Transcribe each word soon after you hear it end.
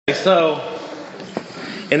So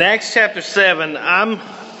in Acts chapter 7,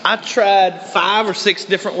 I tried 5 or 6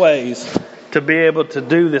 different ways to be able to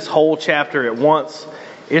do this whole chapter at once.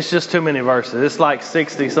 It's just too many verses. It's like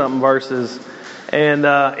 60-something verses. And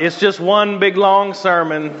it's just one big long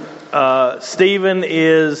sermon. Stephen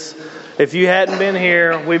is, if you hadn't been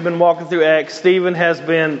here, we've been walking through Acts.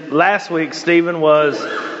 Last week, Stephen was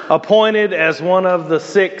appointed as one of the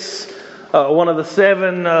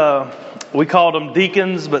 7, we called them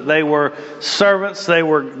deacons, but they were servants. They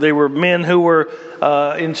were men who were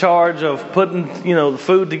in charge of putting, the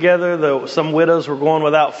food together. Some widows were going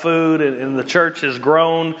without food, and the church has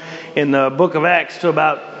grown in the book of Acts to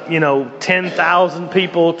about 10,000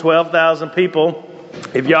 people, 12,000 people.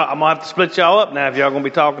 I'm gonna have to split y'all up now if y'all gonna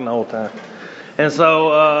be talking the whole time. And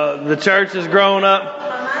so the church has grown up.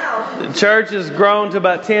 The church has grown to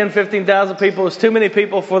about 10, 15,000 people. It's too many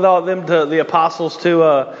people for the apostles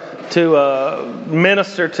to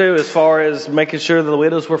minister to, as far as making sure the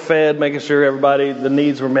widows were fed, making sure the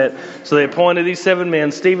needs were met. So they appointed these 7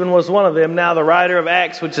 men. Stephen was one of them. Now the writer of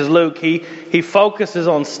Acts, which is Luke, he focuses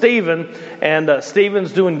on Stephen, and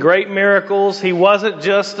Stephen's doing great miracles. He wasn't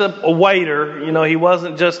just a waiter. He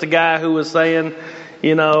wasn't just a guy who was saying,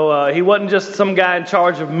 he wasn't just some guy in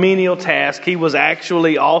charge of menial tasks. He was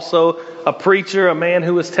actually also a preacher, a man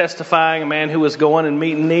who was testifying, a man who was going and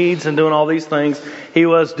meeting needs and doing all these things. He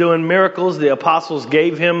was doing miracles. The apostles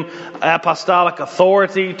gave him apostolic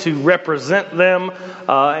authority to represent them.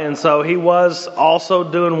 And so he was also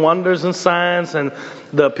doing wonders and signs. And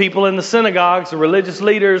the people in the synagogues, the religious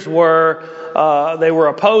leaders, they were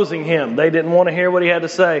opposing him. They didn't want to hear what he had to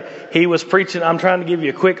say. He was preaching. I'm trying to give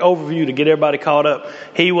you a quick overview to get everybody caught up.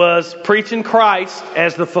 He was preaching Christ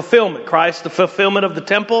as the fulfillment. Christ, the fulfillment of the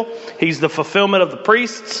temple. He's the fulfillment of the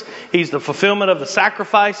priests. He's the fulfillment of the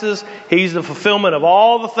sacrifices. He's the fulfillment of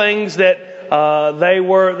all the things that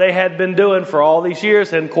they had been doing for all these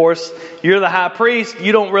years. And of course, you're the high priest.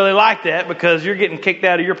 You don't really like that because you're getting kicked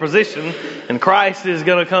out of your position, and Christ is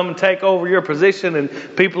going to come and take over your position, and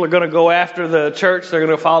people are going to go after the church. They're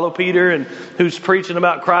going to follow Peter, and who's preaching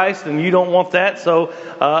about Christ, and you don't want that. So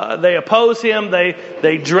they oppose him.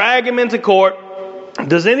 They drag him into court.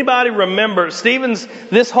 Does anybody remember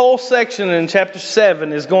this whole section in chapter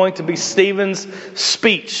 7 is going to be Stephen's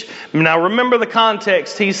speech. Now remember the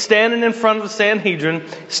context. He's standing in front of the Sanhedrin,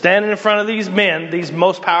 standing in front of these men, these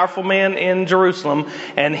most powerful men in Jerusalem,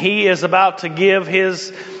 and he is about to give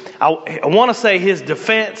his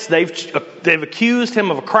defense. They've accused him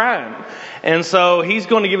of a crime. And so he's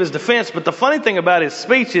going to give his defense. But the funny thing about his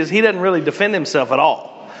speech is he doesn't really defend himself at all.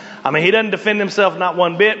 He doesn't defend himself not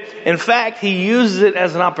one bit. In fact, he uses it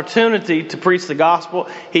as an opportunity to preach the gospel.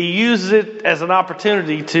 He uses it as an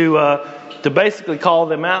opportunity to basically call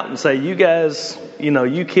them out and say, you guys,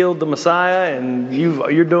 you killed the Messiah, and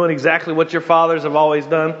you're doing exactly what your fathers have always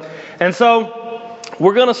done. And so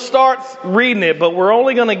we're going to start reading it, but we're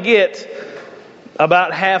only going to get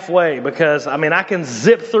about halfway, because I can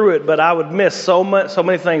zip through it, but I would miss so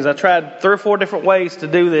many things. I tried 3 or 4 different ways to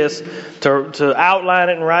do this, to outline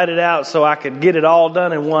it and write it out so I could get it all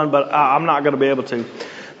done in one, but I'm not going to be able to.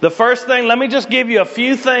 The first thing, let me just give you a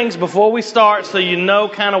few things before we start so you know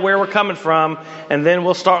kind of where we're coming from, and then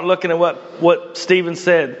we'll start looking at what Stephen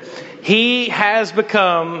said. He has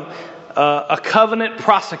become a covenant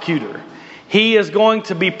prosecutor. He is going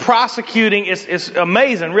to be prosecuting. It's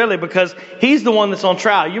amazing, really, because he's the one that's on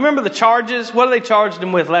trial. You remember the charges? What they charged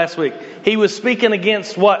him with last week? He was speaking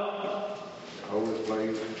against what? Holy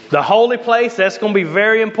place. The holy place. That's going to be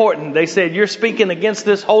very important. They said, you're speaking against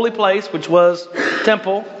this holy place, which was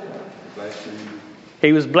temple. Blasphemy.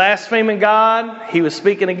 He was blaspheming God. He was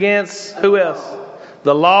speaking against who else?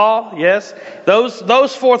 The law, yes.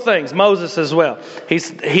 Those 4 things. Moses as well.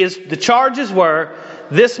 The charges were,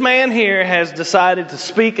 this man here has decided to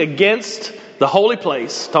speak against the holy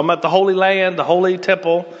place. Talking about the holy land, the holy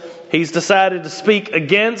temple. He's decided to speak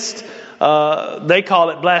against, they call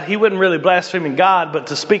it, he wasn't really blaspheming God, but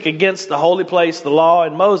to speak against the holy place, the law,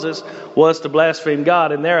 and Moses was to blaspheme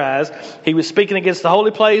God in their eyes. He was speaking against the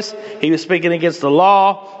holy place, he was speaking against the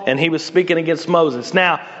law, and he was speaking against Moses.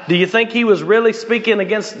 Now, do you think he was really speaking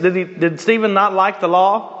against, did Stephen not like the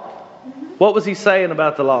law? What was he saying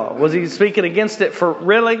about the law? Was he speaking against it for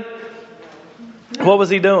really? What was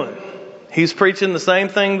he doing? He's preaching the same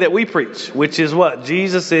thing that we preach, which is what?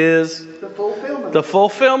 Jesus is the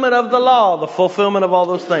fulfillment of the law, the fulfillment of all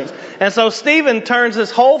those things. And so Stephen turns this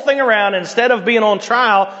whole thing around. Instead of being on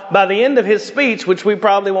trial, by the end of his speech, which we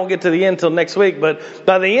probably won't get to the end till next week, but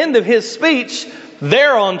by the end of his speech,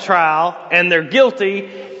 they're on trial and they're guilty.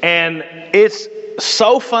 And it's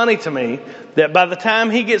so funny to me that by the time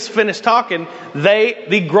he gets finished talking,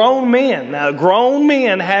 the grown men, now grown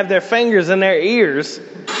men have their fingers in their ears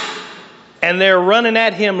and they're running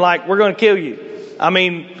at him like, we're going to kill you. I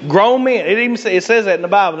mean, grown men, it says that in the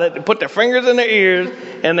Bible, that they put their fingers in their ears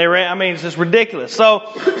and they ran. I mean, it's just ridiculous.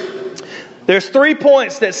 So there's 3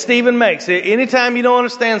 points that Stephen makes. Anytime you don't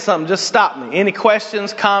understand something, just stop me. Any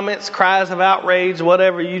questions, comments, cries of outrage,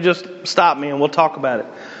 whatever, you just stop me and we'll talk about it.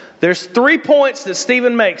 There's 3 points that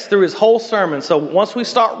Stephen makes through his whole sermon. So once we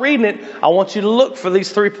start reading it, I want you to look for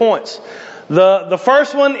these 3 points. The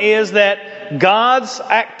first one is that God's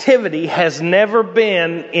activity has never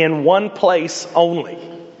been in one place only.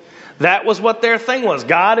 That was what their thing was.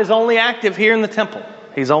 God is only active here in the temple.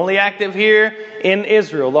 He's only active here in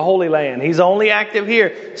Israel, the Holy Land. He's only active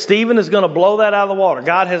here. Stephen is going to blow that out of the water.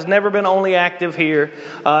 God has never been only active here.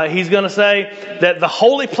 He's going to say that the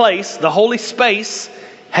holy place, the holy space,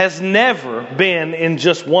 has never been in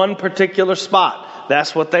just one particular spot.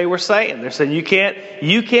 That's what they were saying. They're saying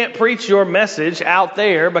you can't preach your message out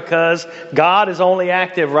there because God is only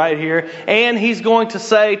active right here. And he's going to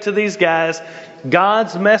say to these guys,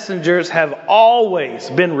 God's messengers have always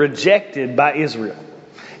been rejected by Israel.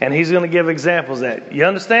 And he's going to give examples of that. You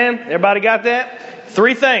understand? Everybody got that?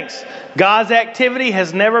 3 things. God's activity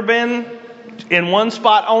has never been in one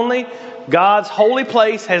spot only. God's holy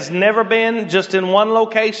place has never been just in one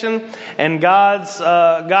location, and God's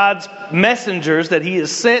messengers that He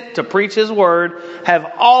has sent to preach His word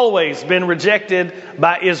have always been rejected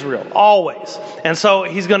by Israel, always. And so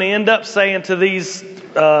He's going to end up saying to these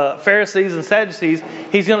Pharisees and Sadducees,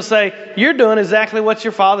 He's going to say, you're doing exactly what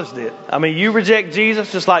your fathers did. I mean, you reject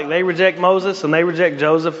Jesus just like they reject Moses and they reject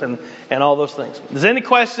Joseph and all those things. Is there any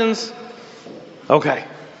questions? Okay.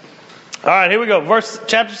 All right, here we go.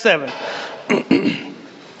 Chapter 7.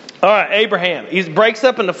 All right, Abraham. He breaks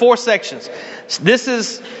up into 4 sections.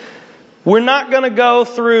 We're not going to go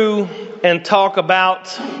through and talk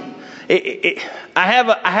about. I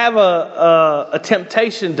have a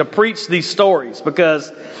temptation to preach these stories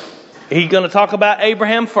because he's going to talk about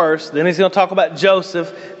Abraham first, then he's going to talk about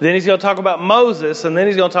Joseph, then he's going to talk about Moses, and then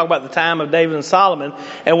he's going to talk about the time of David and Solomon.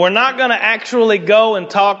 And we're not going to actually go and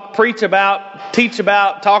talk about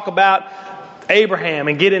Abraham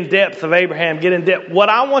and get in depth of Abraham, get in depth. What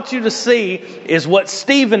I want you to see is what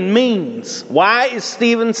Stephen means. Why is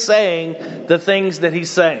Stephen saying the things that he's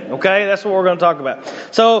saying? Okay, that's what we're going to talk about.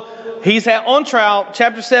 So he's on trial.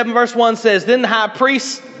 Chapter 7, verse 1 says, Then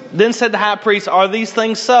said the high priest, are these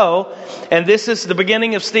things so? And this is the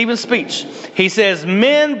beginning of Stephen's speech. He says,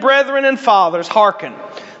 Men, brethren, and fathers, hearken.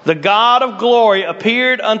 The God of glory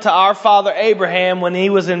appeared unto our father Abraham when he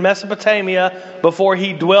was in Mesopotamia before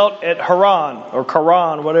he dwelt at Haran, or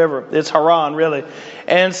Charan, whatever. It's Haran, really.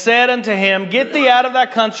 And said unto him, Get thee out of thy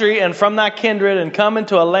country and from thy kindred and come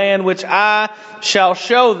into a land which I shall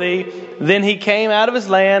show thee. Then he came out of his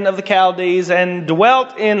land of the Chaldees and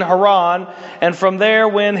dwelt in Haran. And from there,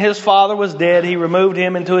 when his father was dead, he removed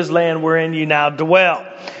him into his land wherein ye now dwell.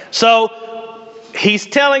 So, he's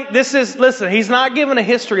he's not giving a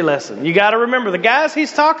history lesson. You got to remember, the guys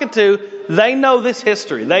he's talking to, they know this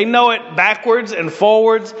history. They know it backwards and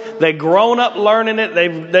forwards. They've grown up learning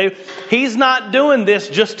it. He's not doing this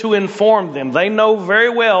just to inform them. They know very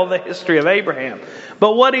well the history of Abraham.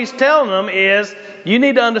 But what he's telling them is, you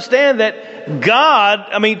need to understand that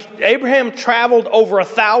Abraham traveled over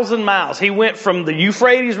 1,000 miles. He went from the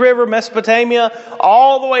Euphrates River, Mesopotamia,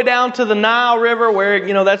 all the way down to the Nile River,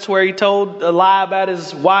 where, that's where he told a lie about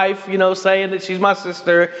his wife, saying that she's my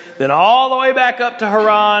sister. Then all the way back up to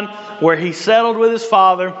Haran, where he settled with his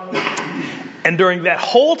father. And during that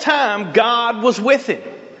whole time, God was with him.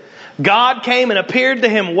 God came and appeared to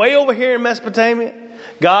him way over here in Mesopotamia.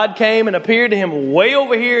 God came and appeared to him way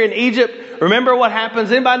over here in Egypt. Remember what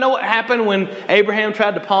happens? Anybody know what happened when Abraham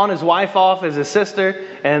tried to pawn his wife off as his sister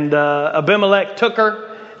and Abimelech took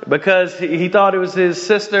her because he thought it was his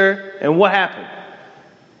sister? And what happened?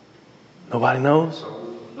 Nobody knows?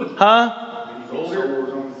 Huh?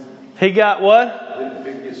 He got what?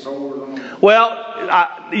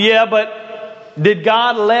 Well, yeah, but did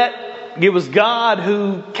God it was God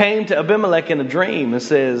who came to Abimelech in a dream and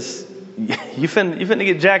says, you finna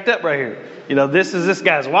get jacked up right here. This is this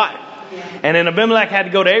guy's wife. And then Abimelech had to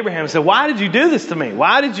go to Abraham and say, why did you do this to me?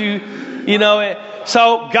 Why did you,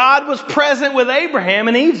 So God was present with Abraham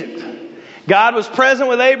in Egypt. God was present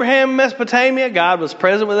with Abraham in Mesopotamia. God was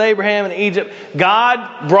present with Abraham in Egypt.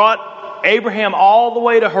 God brought Abraham all the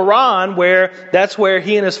way to Haran, that's where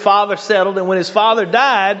he and his father settled. And when his father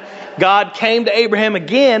died, God came to Abraham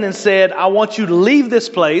again and said, I want you to leave this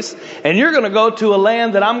place and you're going to go to a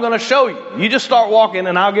land that I'm going to show you. You just start walking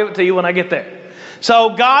and I'll give it to you when I get there.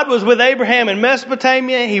 So God was with Abraham in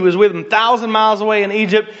Mesopotamia. He was with him 1,000 miles away in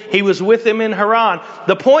Egypt. He was with him in Haran.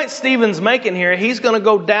 The point Stephen's making here, he's going to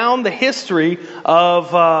go down the history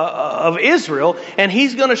of Israel, and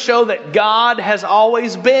he's going to show that God has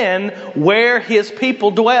always been where his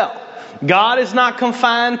people dwell. God is not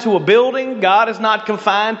confined to a building. God is not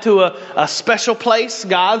confined to a special place.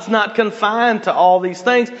 God's not confined to all these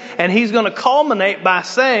things. And he's going to culminate by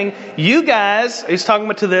saying, you guys, he's talking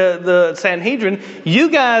about to the Sanhedrin,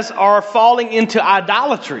 you guys are falling into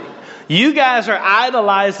idolatry. You guys are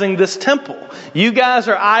idolizing this temple. You guys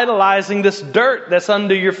are idolizing this dirt that's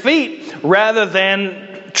under your feet rather than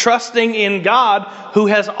trusting in God who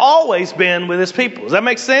has always been with his people. Does that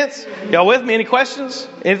make sense? Y'all with me? Any questions?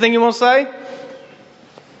 Anything you want to say?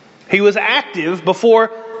 He was active before.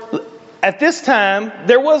 At this time,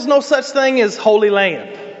 there was no such thing as Holy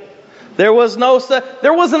Land. There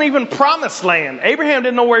wasn't even promised land. Abraham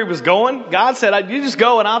didn't know where he was going. God said, you just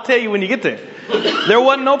go and I'll tell you when you get there. There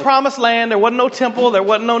wasn't no promised land. There wasn't no temple. There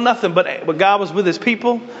wasn't no nothing. But God was with his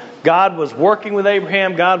people. God was working with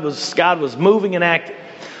Abraham. God was moving and acting.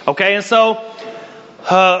 Okay, and so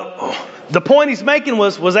the point he's making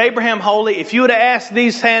was Abraham holy? If you would have asked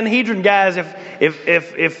these Sanhedrin guys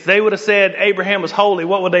if they would have said Abraham was holy,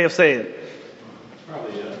 what would they have said?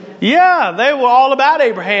 Probably, yeah, they were all about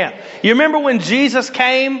Abraham. You remember when Jesus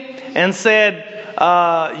came and said,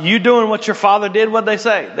 you doing what your father did? What'd they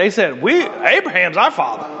say? They said, Abraham's our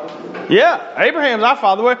father. Yeah, Abraham's our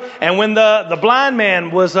father. And when the blind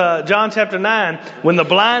man was, John chapter 9, when the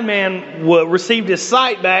blind man received his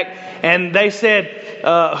sight back, and they said,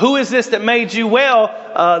 who is this that made you well?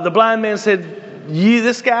 The blind man said,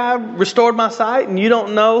 this guy restored my sight, and you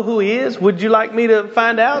don't know who he is. Would you like me to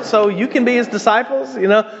find out so you can be his disciples? You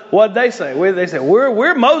know, what'd they say? They said,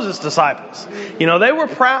 we're Moses' disciples. You know, they were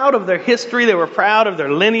proud of their history. They were proud of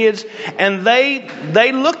their lineage. And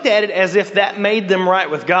they looked at it as if that made them right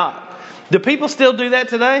with God. Do people still do that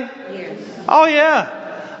today? Yes. Oh,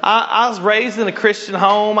 yeah. I was raised in a Christian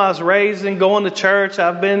home. I was raised in going to church.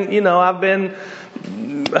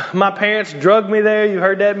 My parents drugged me there. You've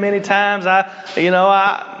heard that many times. My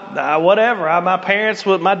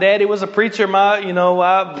daddy was a preacher.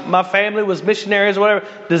 My family was missionaries, whatever.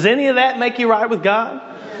 Does any of that make you right with God?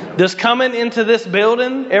 Does coming into this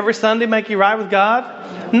building every Sunday make you right with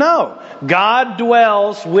God? No. God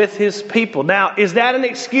dwells with his people. Now, is that an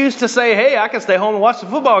excuse to say, hey, I can stay home and watch the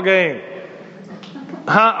football game?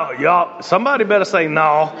 Huh? Y'all, somebody better say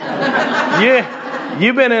no. Yeah,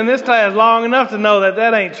 you've been in this class long enough to know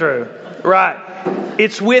that ain't true. Right.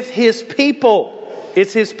 It's with his people.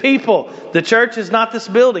 It's his people. The church is not this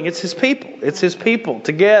building. It's his people. It's his people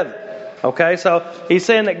together. Okay, so he's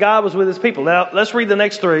saying that God was with his people. Now, let's read the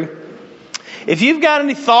next three. If you've got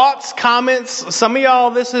any thoughts, comments, some of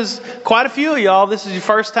y'all, this is quite a few of y'all, this is your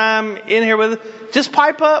first time in here with us, just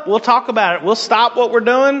pipe up. We'll talk about it. We'll stop what we're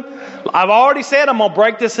doing. I've already said I'm going to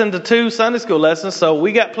break this into 2 Sunday school lessons, so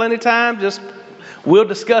we got plenty of time. We'll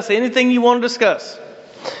discuss anything you want to discuss.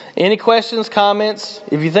 Any questions, comments?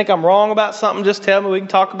 If you think I'm wrong about something, just tell me. We can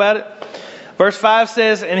talk about it. Verse 5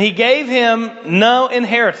 says, and he gave him none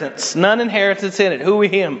inheritance in it. Who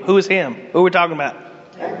is him? Who are we talking about?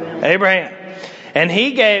 Abraham. And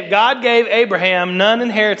God gave Abraham none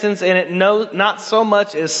inheritance in it, not so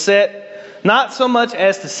much as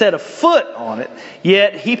to set a foot on it,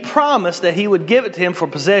 yet he promised that he would give it to him for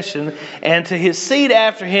possession, and to his seed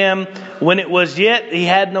after him, when it was yet he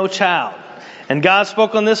had no child. And God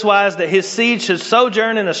spoke on this wise, that his seed should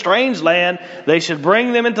sojourn in a strange land. They should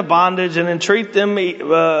bring them into bondage and entreat them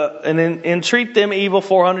evil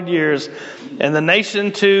 400 years. And the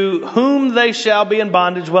nation to whom they shall be in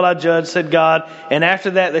bondage will I judge, said God. And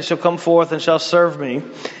after that they shall come forth and shall serve me.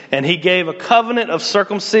 And he gave a covenant of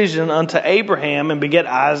circumcision unto Abraham, and beget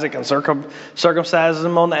Isaac, and circumcised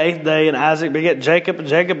him on the 8th day. And Isaac beget Jacob, and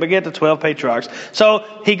Jacob beget the 12 patriarchs. So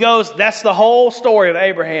he goes, that's the whole story of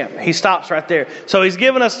Abraham. He stops right there. So he's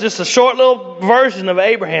given us just a short little version of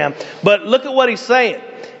Abraham. But look at what he's saying.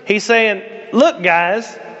 He's saying, look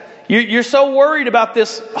guys, you're so worried about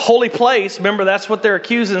this holy place. Remember, that's what they're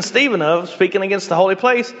accusing Stephen of, speaking against the holy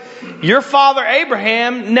place. Your father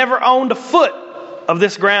Abraham never owned a foot of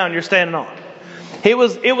this ground you're standing on. It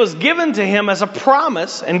was given to him as a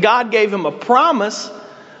promise, and God gave him a promise,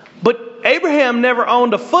 but Abraham never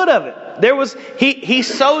owned a foot of it. He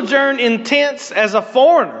sojourned in tents as a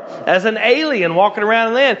foreigner, as an alien walking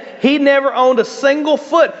around the land. He never owned a single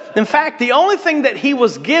foot. In fact, the only thing that he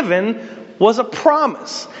was given was a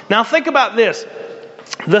promise. Now think about this.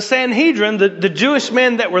 The Sanhedrin, the Jewish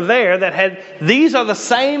men that were there, these are the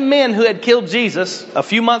same men who had killed Jesus a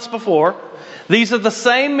few months before. These are the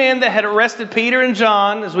same men that had arrested Peter and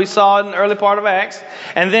John, as we saw in the early part of Acts,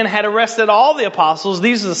 and then had arrested all the apostles.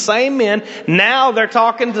 These are the same men. Now they're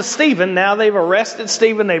talking to Stephen. Now they've arrested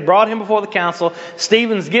Stephen. They brought him before the council.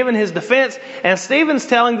 Stephen's given his defense, and Stephen's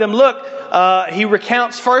telling them, look, he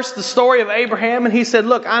recounts first the story of Abraham, and he said,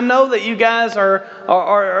 look, I know that you guys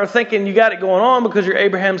are thinking you got it going on because you're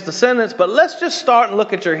Abraham's descendants, but let's just start and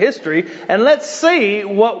look at your history, and let's see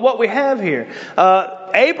what we have here.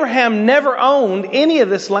 Abraham never owned any of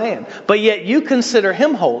this land, but yet you consider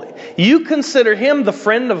him holy. You consider him the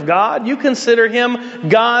friend of God. You consider him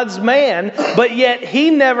God's man, but yet he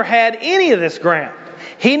never had any of this ground.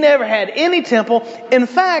 He never had any temple. In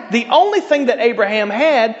fact, the only thing that Abraham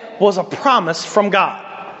had was a promise from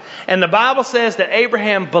God. And the Bible says that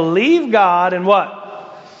Abraham believed God and what?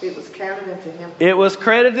 It was credited to him. It was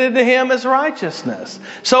credited to him as righteousness.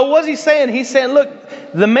 So what's he saying? He's saying, look,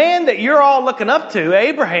 the man that you're all looking up to,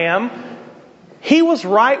 Abraham, he was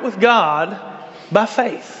right with God by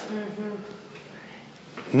faith.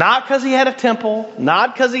 Mm-hmm. Not because he had a temple,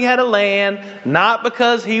 not because he had a land, not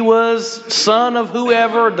because he was son of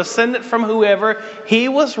whoever, descendant from whoever. He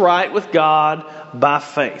was right with God by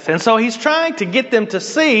faith. And so he's trying to get them to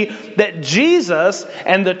see that Jesus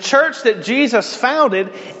and the church that Jesus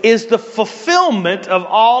founded is the fulfillment of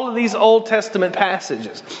all of these Old Testament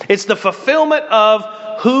passages. It's the fulfillment of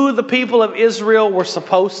who the people of Israel were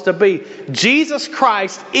supposed to be. Jesus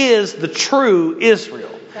Christ is the true Israel.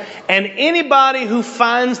 And anybody who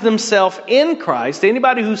finds themselves in Christ,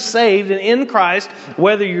 anybody who's saved and in Christ,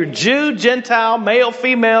 whether you're Jew, Gentile, male,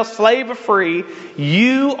 female, slave or free,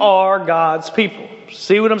 you are God's people.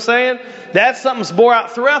 See what I'm saying? That's something that's bore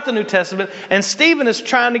out throughout the New Testament. And Stephen is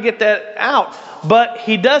trying to get that out. But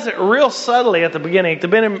he does it real subtly at the beginning. At the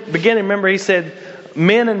beginning, remember, he said,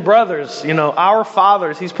 men and brothers, our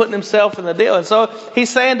fathers. He's putting himself in the deal. And so he's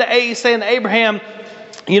saying to Abraham,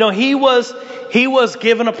 he was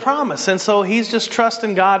given a promise. And so he's just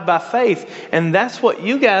trusting God by faith. And that's what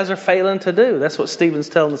you guys are failing to do. That's what Stephen's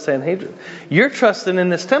telling the Sanhedrin. You're trusting in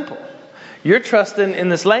this temple. You're trusting in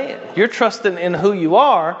this land. You're trusting in who you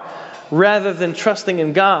are rather than trusting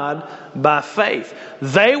in God by faith.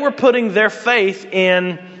 They were putting their faith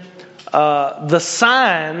in the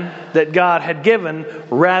sign that God had given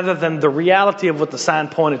rather than the reality of what the sign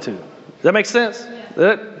pointed to. Does that make sense?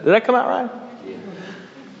 Did that come out right?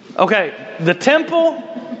 Okay, the temple,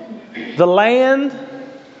 the land,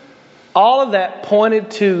 all of that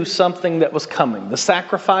pointed to something that was coming. The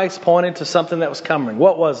sacrifice pointed to something that was coming.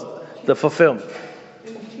 What was the fulfillment?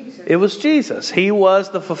 It was Jesus. He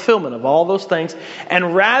was the fulfillment of all those things.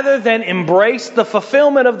 And rather than embrace the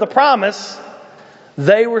fulfillment of the promise,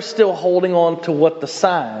 they were still holding on to what the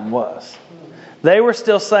sign was. They were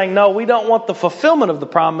still saying, no, we don't want the fulfillment of the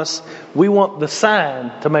promise. We want the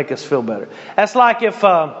sign to make us feel better. That's like if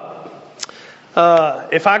I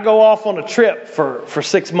go off on a trip for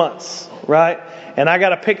 6 months, right? And I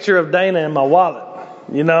got a picture of Dana in my wallet,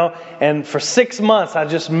 and for 6 months I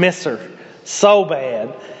just miss her so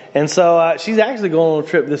bad. And so she's actually going on a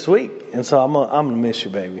trip this week. And so I'm gonna miss you,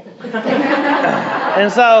 baby.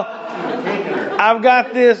 And so I've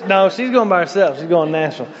got this. No, she's going by herself. She's going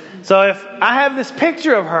national. So if I have this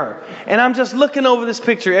picture of her, and I'm just looking over this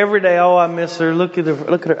picture every day, oh, I miss her. Look at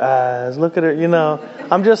her eyes. Look at her,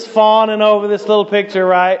 I'm just fawning over this little picture,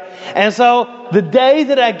 right? And so the day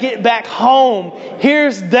that I get back home,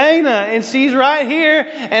 here's Dana, and she's right here.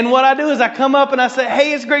 And what I do is I come up and I say,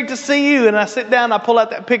 hey, it's great to see you. And I sit down, and I pull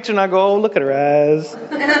out that picture, and I go, oh, look at her eyes.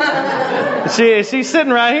 She's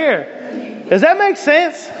sitting right here. Does that make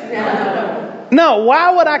sense? No,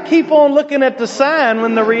 why would I keep on looking at the sign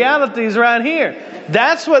when the reality is right here?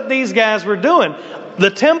 That's what these guys were doing. The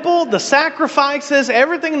temple, the sacrifices,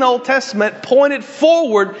 everything in the Old Testament pointed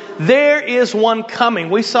forward. There is one coming.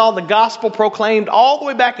 We saw the gospel proclaimed all the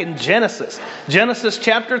way back in Genesis. Genesis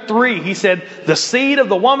chapter 3, he said, the seed of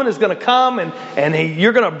the woman is going to come and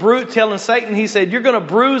you're going to bruise, telling Satan, he said, you're going to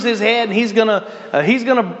bruise his head and he's going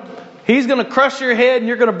to crush your head and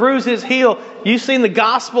you're going to bruise his heel. You've seen the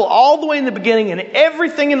gospel all the way in the beginning, and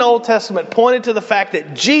everything in the Old Testament pointed to the fact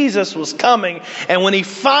that Jesus was coming. And when he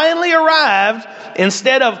finally arrived,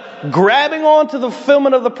 instead of grabbing on to the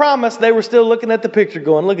fulfillment of the promise, they were still looking at the picture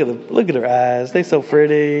going, look at her eyes. They're so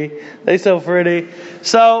pretty. They're so pretty.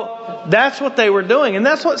 So that's what they were doing. And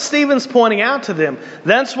that's what Stephen's pointing out to them.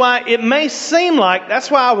 That's why it may seem like,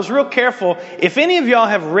 that's why I was real careful. If any of y'all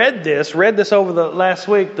have read this over the last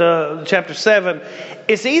week, chapter 7,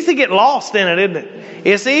 it's easy to get lost in it, isn't it?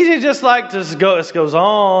 It's easy just like to go, it goes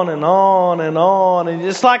on and on and on, and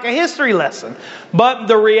it's like a history lesson. But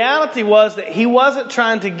the reality was that he wasn't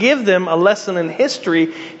trying to give them a lesson in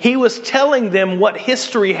history. He was telling them what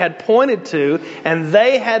history had pointed to, and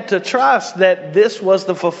they had to trust that this was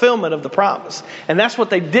the fulfillment of the promise. And that's what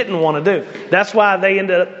they didn't want to do. That's why they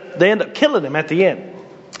end up killing him at the end.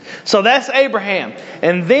 So that's Abraham.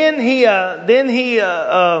 And then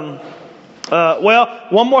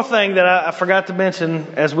one more thing that I forgot to mention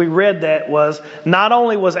as we read that was, not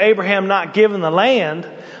only was Abraham not given the land,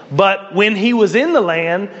 but when he was in the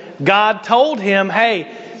land, God told him,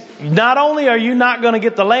 hey, not only are you not going to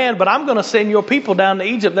get the land, but I'm going to send your people down to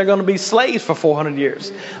Egypt. They're going to be slaves for 400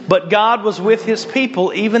 years. But God was with his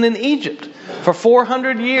people even in Egypt. For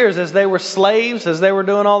 400 years, as they were slaves, as they were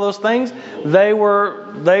doing all those things, God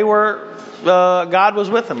was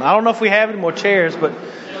with them. I don't know if we have any more chairs, but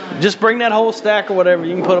just bring that whole stack or whatever.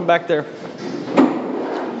 You can put them back there.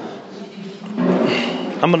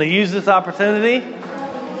 I'm going to use this opportunity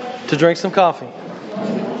to drink some coffee.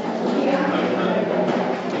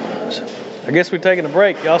 I guess we're taking a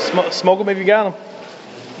break. Y'all smoke them if you got them.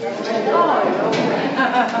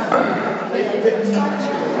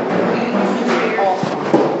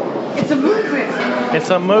 It's a movement. It's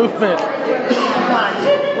a movement.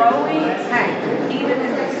 Growing, hey, even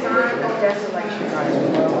in the time of desolation, God is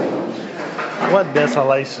growing. What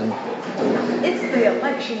desolation? It's the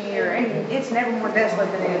election year, and it's never more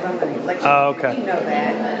desolate than it is under the election. Oh, okay. You know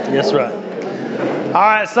that. Yes, right. All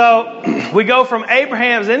right, so we go from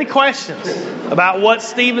Abraham's. Any questions about what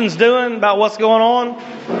Stephen's doing, about what's going on?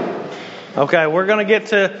 Okay, we're going to get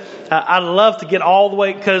to, I'd love to get all the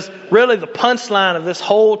way, because really the punchline of this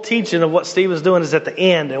whole teaching of what Stephen's doing is at the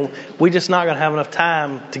end, and we're just not going to have enough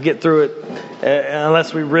time to get through it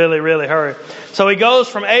unless we really, really hurry. So he goes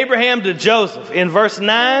from Abraham to Joseph. In verse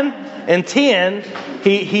 9 and 10,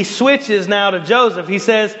 he switches now to Joseph. He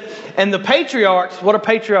says, and the patriarchs, what are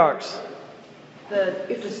patriarchs?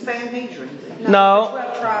 It's the Sanhedrin. No.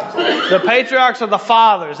 12 tribes. The patriarchs are the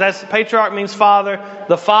fathers. That's patriarch means father.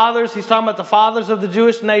 The fathers, he's talking about the fathers of the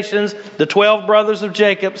Jewish nations, the 12 brothers of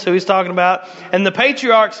Jacob, so he's talking about. And the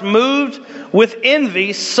patriarchs moved with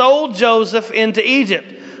envy, sold Joseph into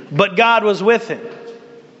Egypt, but God was with him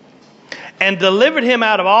and delivered him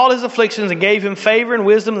out of all his afflictions and gave him favor and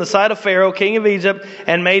wisdom in the sight of Pharaoh, king of Egypt,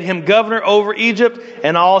 and made him governor over Egypt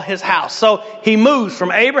and all his house. So he moves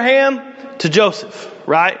from Abraham to Joseph,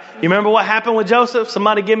 right? You remember what happened with Joseph?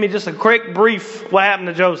 Somebody give me just a quick brief what happened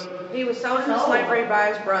to Joseph. He was sold into slavery by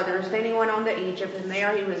his brothers. Then he went on to Egypt, and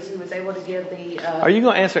there he was able to give the... Are you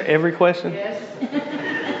going to answer every question? Yes.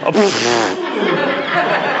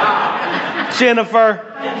 Jennifer,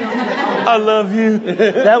 I love you.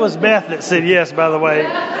 That was Beth that said yes, by the way.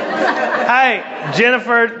 Hey,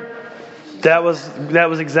 Jennifer, that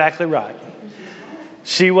was exactly right.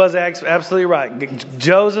 She was absolutely right.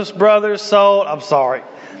 Joseph's brothers sold... I'm sorry.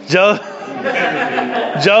 Joseph's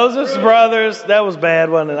brothers... That was bad,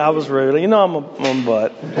 wasn't it? I was rude. You know I'm a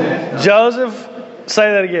butt. Joseph...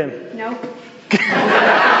 Say that again. No.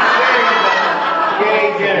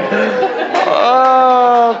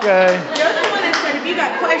 Oh, okay. You're the one that said if you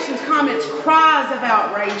got questions, comments, cries of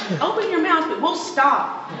outrage, open your mouth, but we'll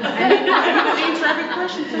stop. And you're going to answer every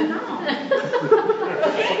question, so no.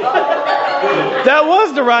 That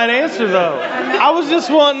was the right answer, though. I was just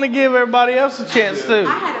wanting to give everybody else a chance, too.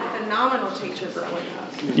 I had a phenomenal teacher growing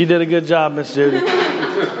up. You did a good job, Miss Judy.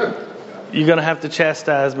 You're going to have to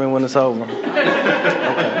chastise me when it's over. Okay.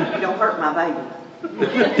 You don't hurt my baby.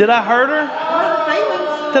 Did I hurt her? Her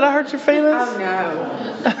feelings. Did I hurt your feelings? Oh,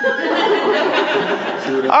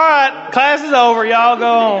 no. All right, class is over. Y'all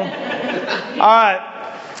go home. All right.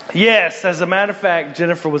 Yes, as a matter of fact,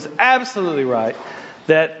 Jennifer was absolutely right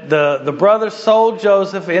that the brothers sold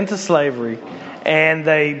Joseph into slavery, and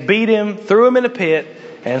they beat him, threw him in a pit,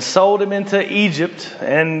 and sold him into Egypt.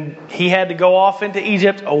 And he had to go off into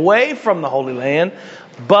Egypt away from the Holy Land,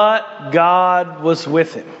 but God was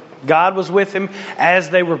with him. God was with him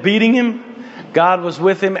as they were beating him. God was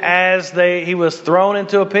with him as he was thrown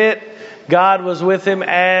into a pit. God was with him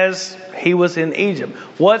as he was in Egypt.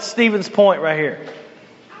 What's Stephen's point right here?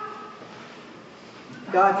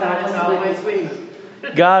 God's always with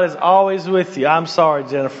you. God is always with you. I'm sorry,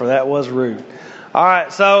 Jennifer. That was rude. All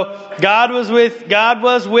right, so God was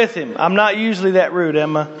with him. I'm not usually that rude,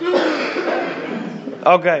 Emma.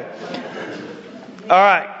 Okay. All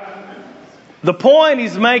right. The point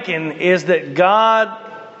he's making is that God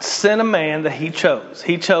sent a man that he chose.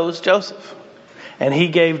 He chose Joseph. And he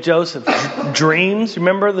gave Joseph dreams.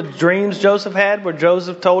 Remember the dreams Joseph had where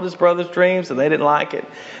Joseph told his brothers dreams and they didn't like it?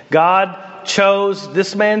 God chose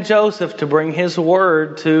this man Joseph to bring his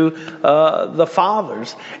word to the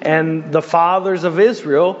fathers. And the fathers of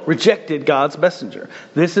Israel rejected God's messenger.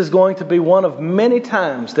 This is going to be one of many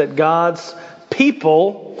times that God's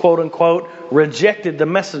people, quote unquote, rejected the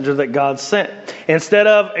messenger that God sent. Instead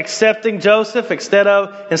of accepting Joseph, instead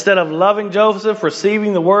of loving Joseph,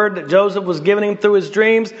 receiving the word that Joseph was giving him through his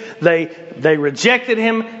dreams, they rejected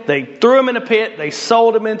him. They threw him in a pit. They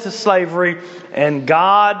sold him into slavery. And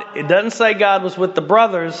God, it doesn't say God was with the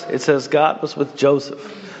brothers. It says God was with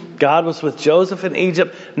Joseph. God was with Joseph in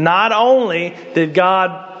Egypt. Not only did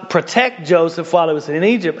God protect Joseph while he was in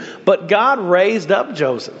Egypt, but God raised up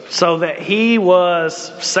Joseph so that he was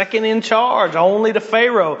second in charge only to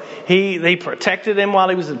Pharaoh. They protected him while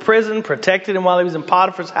he was in prison, protected him while he was in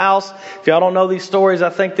Potiphar's house. If y'all don't know these stories, I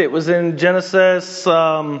think that it was in Genesis.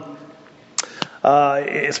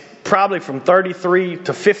 It's probably from 33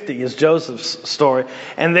 to 50 is Joseph's story.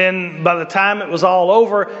 And then by the time it was all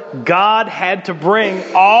over, God had to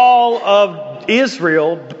bring all of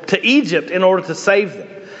Israel to Egypt in order to save them.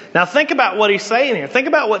 Now think about what he's saying here. Think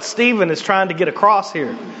about what Stephen is trying to get across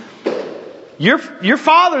here. Your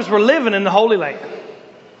fathers were living in the Holy Land.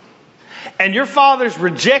 And your fathers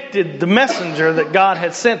rejected the messenger that God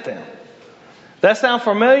had sent them. That sound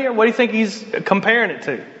familiar? What do you think he's comparing it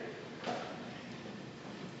to?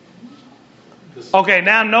 Okay,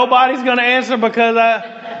 now nobody's going to answer because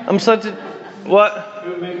I'm such a... What? It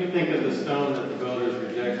would make me think of the stone that the builders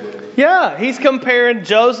rejected. Yeah, he's comparing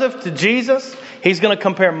Joseph to Jesus. He's going to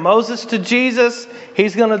compare Moses to Jesus.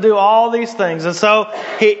 He's going to do all these things. And so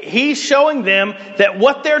he's showing them that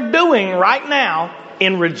what they're doing right now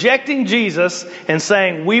in rejecting Jesus and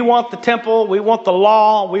saying, we want the temple, we want the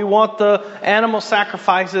law, we want the animal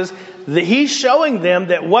sacrifices, that he's showing them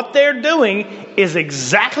that what they're doing is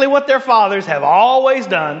exactly what their fathers have always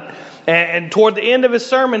done. And toward the end of his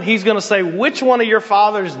sermon, he's going to say, which one of your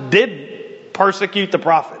fathers didn't persecute the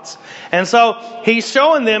prophets? And so he's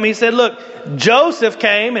showing them, he said, look, Joseph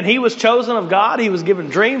came and he was chosen of God. He was given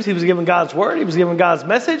dreams. He was given God's word. He was given God's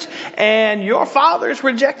message. And your fathers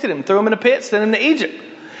rejected him, threw him in a pit, sent him to Egypt.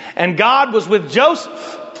 And God was with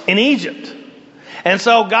Joseph in Egypt. And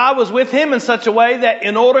so God was with him in such a way that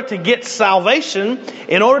in order to get salvation,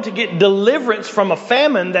 in order to get deliverance from a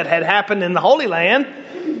famine that had happened in the Holy Land,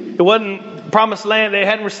 it wasn't promised land. They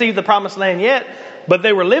hadn't received the promised land yet, but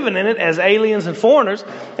they were living in it as aliens and foreigners.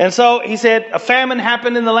 And so he said a famine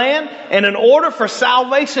happened in the land. And in order for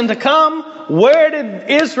salvation to come, where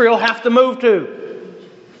did Israel have to move to?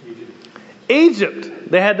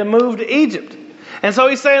 Egypt. They had to move to Egypt. And so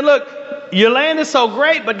he's saying, look, your land is so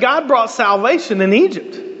great, but God brought salvation in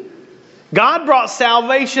Egypt. God brought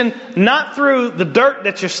salvation not through the dirt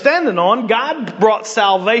that you're standing on. God brought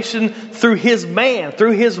salvation through His man,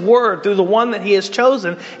 through His word, through the one that He has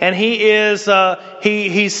chosen. And He is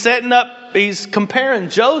He's setting up, He's comparing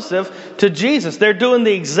Joseph to Jesus. They're doing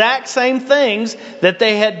the exact same things that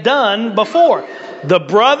they had done before. The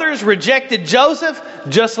brothers rejected Joseph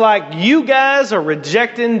just like you guys are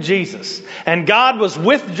rejecting Jesus. And God was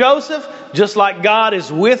with Joseph just like God is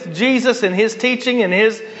with Jesus in His teaching and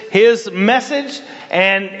His message.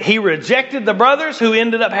 And He rejected the brothers who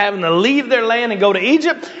ended up having to leave their land and go to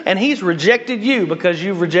Egypt. And He's rejected you because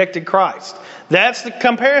you've rejected Christ. That's the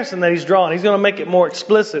comparison that He's drawing. He's going to make it more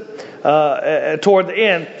explicit toward the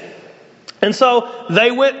end. And so they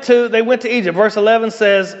went to Egypt. Verse 11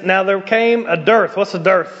 says, now there came a dearth. What's a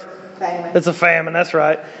dearth? Famine. It's a famine, that's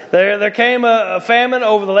right. There came a famine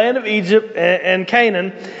over the land of Egypt and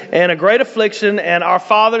Canaan, and a great affliction, and our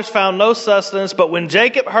fathers found no sustenance. But when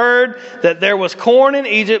Jacob heard that there was corn in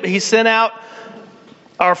Egypt, he sent out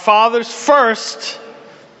our fathers first.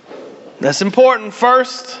 That's important,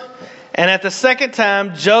 first. And at the second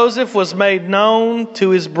time, Joseph was made known to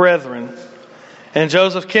his brethren. And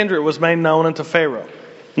Joseph's kindred was made known unto Pharaoh.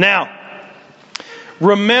 Now,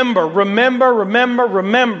 remember.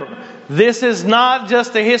 This is not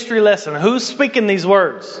just a history lesson. Who's speaking these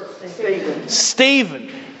words? Stephen.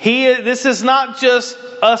 This is not just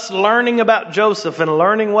us learning about Joseph and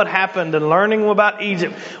learning what happened and learning about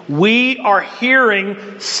Egypt. We are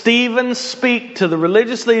hearing Stephen speak to the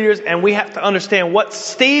religious leaders, and we have to understand what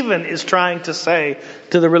Stephen is trying to say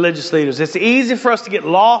to the religious leaders. It's easy for us to get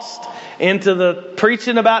lost into the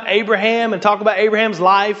preaching about Abraham and talk about Abraham's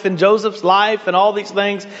life and Joseph's life and all these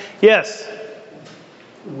things. Yes?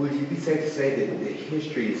 Would you be safe to say that the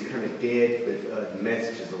history is kind of dead, but the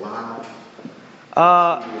message is alive?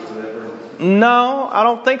 No, I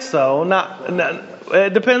don't think so.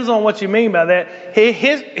 It depends on what you mean by that.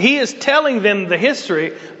 He is telling them the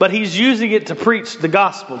history, but he's using it to preach the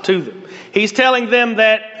gospel to them. He's telling them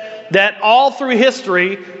that all through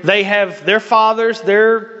history, they have, their fathers,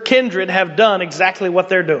 their kindred have done exactly what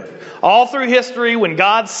they're doing. All through history, when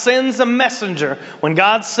God sends a messenger, when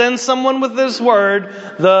God sends someone with His word,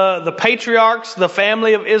 the patriarchs, the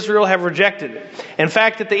family of Israel have rejected it. In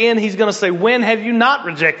fact, at the end, He's going to say, when have you not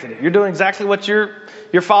rejected it? You're doing exactly what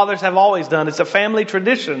your fathers have always done. It's a family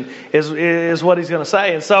tradition, is what He's going to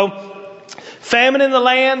say. And so, famine in the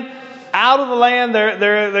land, out of the land,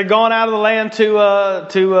 they're gone out of the land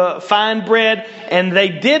to find bread, and they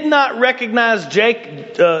did not recognize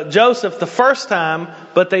Joseph the first time,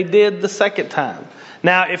 but they did the second time.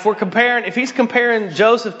 Now, if he's comparing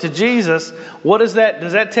Joseph to Jesus, what is that?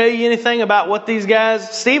 Does that tell you anything about what these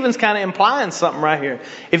guys? Stephen's kind of implying something right here.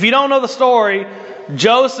 If you don't know the story,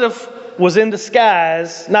 Joseph was in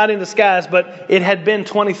disguise, not in disguise, but it had been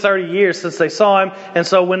 20, 30 years since they saw him. And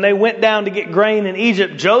so when they went down to get grain in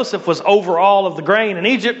Egypt, Joseph was over all of the grain in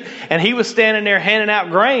Egypt, and he was standing there handing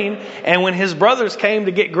out grain. And when his brothers came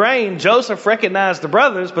to get grain, Joseph recognized the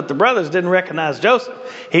brothers, but the brothers didn't recognize Joseph.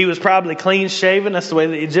 He was probably clean shaven. That's the way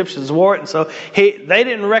the Egyptians wore it. And so they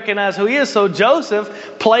didn't recognize who he is. So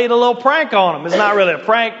Joseph played a little prank on him. It's not really a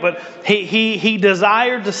prank, but he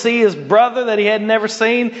desired to see his brother that he had never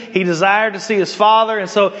seen. He desired to see his father. And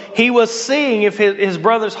so he was seeing if his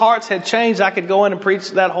brothers' hearts had changed. I could go in and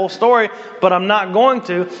preach that whole story, but I'm not going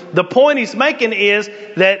to. The point he's making is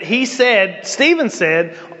that Stephen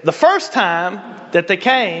said, the first time that they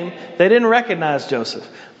came, they didn't recognize Joseph.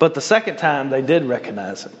 But the second time, they did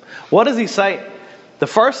recognize him. What does he say? The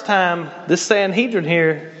first time, this Sanhedrin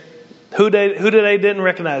here, who did they didn't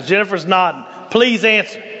recognize? Jennifer's nodding. Please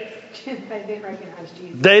answer. They didn't recognize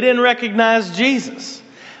Jesus. They didn't recognize Jesus.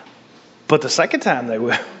 But the second time they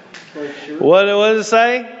will. What does it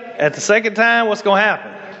say? At the second time, what's going to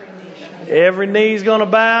happen? Every knee's going to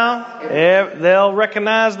bow. They'll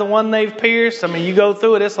recognize the one they've pierced. I mean, you go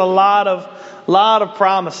through it. It's a lot of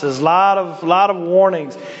promises, lot of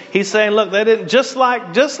warnings. He's saying, look, they didn't just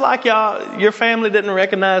like y'all. Your family didn't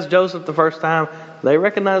recognize Joseph the first time. They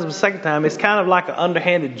recognized him the second time. It's kind of like an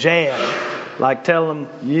underhanded jab, like telling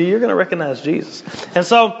them you're going to recognize Jesus. And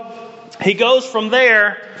so he goes from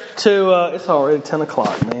there to it's already 10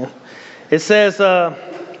 o'clock, man. It says what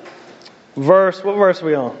verse are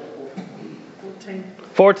we on?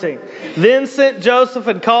 14. Then sent Joseph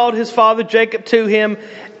and called his father Jacob to him,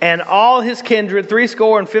 and all his kindred,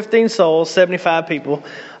 75 souls, 75 people.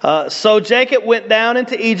 So Jacob went down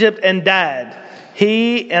into Egypt and died,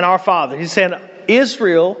 he and our father. He's saying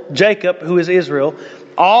Israel, Jacob, who is Israel,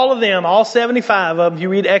 all of them, all 75 of them, you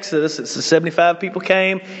read Exodus, it's the 75 people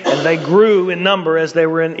came and they grew in number as they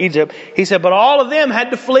were in Egypt. He said, but all of them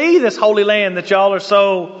had to flee this holy land that y'all are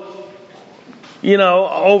so,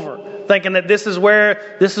 over, thinking that this is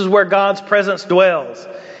where God's presence dwells.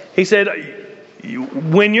 He said,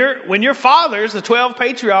 when your fathers, the 12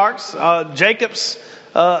 patriarchs, Jacob's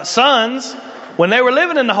sons, when they were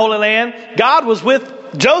living in the Holy Land, God was with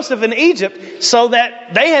Joseph in Egypt, so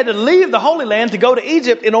that they had to leave the Holy Land to go to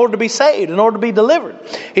Egypt in order to be saved, in order to be delivered.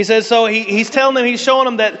 He says, so he's telling them, he's showing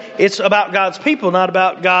them that it's about God's people, not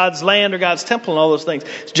about God's land or God's temple and all those things.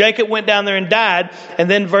 So Jacob went down there and died. And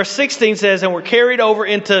then verse 16 says, and were carried over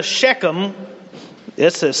into Shechem.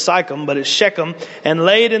 It says Sychem, but it's Shechem, and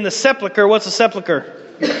laid in the sepulcher. What's a sepulcher?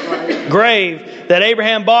 Grave that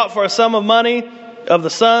Abraham bought for a sum of money of the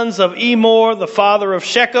sons of Emor, the father of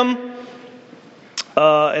Shechem.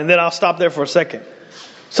 And then I'll stop there for a second.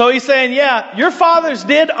 So he's saying, yeah, your fathers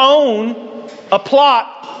did own a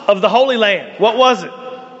plot of the Holy Land. What was it?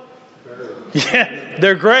 Yeah,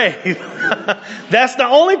 their grave. That's the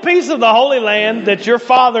only piece of the Holy Land that your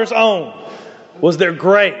fathers owned, was their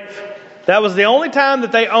grave. That was the only time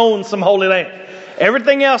that they owned some Holy Land.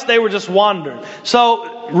 Everything else, they were just wandering.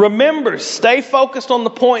 So remember, stay focused on the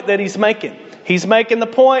point that he's making. He's making the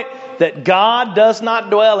point that God does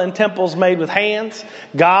not dwell in temples made with hands.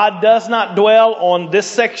 God does not dwell on this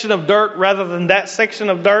section of dirt rather than that section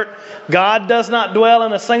of dirt. God does not dwell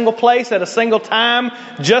in a single place at a single time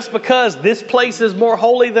just because this place is more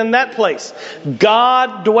holy than that place.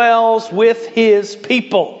 God dwells with His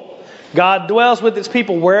people. God dwells with His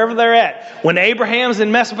people wherever they're at. When Abraham's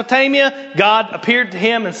in Mesopotamia, God appeared to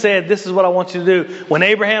him and said, this is what I want you to do. When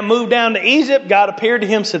Abraham moved down to Egypt, God appeared to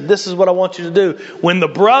him and said, this is what I want you to do. When the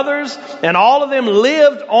brothers and all of them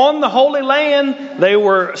lived on the Holy Land, they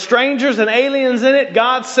were strangers and aliens in it.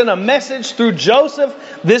 God sent a message through Joseph.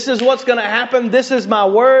 This is what's going to happen. This is my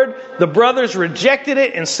word. The brothers rejected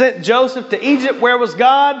it and sent Joseph to Egypt. Where was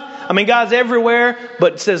God? I mean, God's everywhere,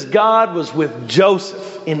 but it says God was with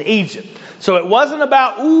Joseph in Egypt. So it wasn't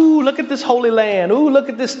about, ooh, look at this holy land. Ooh, look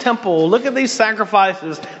at this temple. Look at these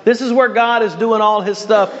sacrifices. This is where God is doing all His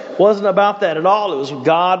stuff. It wasn't about that at all. It was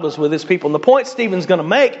God was with His people. And the point Stephen's going to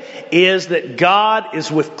make is that God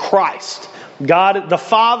is with Christ. God, the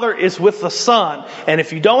Father, is with the Son. And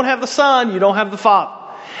if you don't have the Son, you don't have the Father.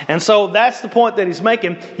 And so that's the point that he's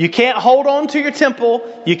making. You can't hold on to your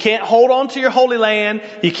temple. You can't hold on to your holy land.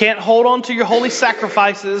 You can't hold on to your holy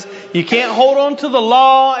sacrifices. You can't hold on to the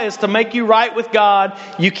law as to make you right with God.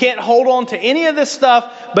 You can't hold on to any of this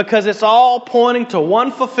stuff because it's all pointing to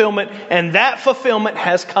one fulfillment, and that fulfillment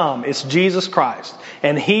has come. It's Jesus Christ.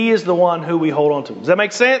 And He is the one who we hold on to. Does that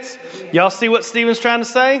make sense? Y'all see what Stephen's trying to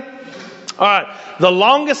say? All right. The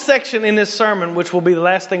longest section in this sermon, which will be the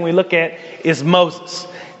last thing we look at, is Moses.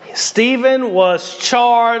 Stephen was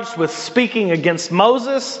charged with speaking against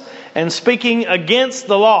Moses and speaking against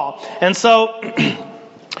the law. And so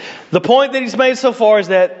the point that he's made so far is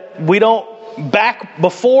that back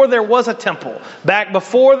before there was a temple, back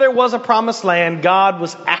before there was a promised land, God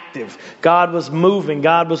was active. God was moving.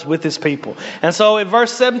 God was with His people. And so in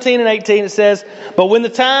verse 17 and 18 it says, but when the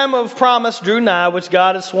time of promise drew nigh, which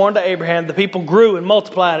God had sworn to Abraham, the people grew and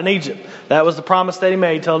multiplied in Egypt. That was the promise that He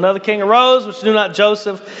made. Till another king arose, which knew not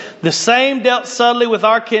Joseph. The same dealt subtly with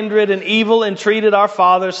our kindred, and evil entreated our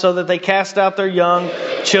fathers, so that they cast out their young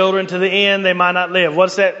children to the end they might not live.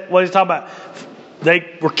 What's that? What is he talking about?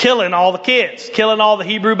 They were killing all the kids, killing all the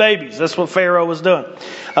Hebrew babies. That's what Pharaoh was doing.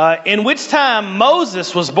 In which time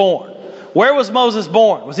Moses was born. Where was Moses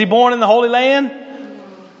born? Was he born in the Holy Land?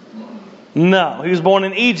 No, he was born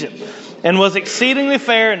in Egypt. And was exceedingly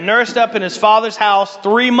fair and nursed up in his father's house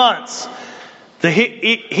 3 months. The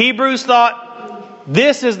Hebrews thought,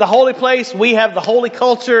 this is the holy place. We have the holy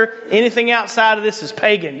culture. Anything outside of this is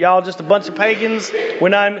pagan. Y'all just a bunch of pagans.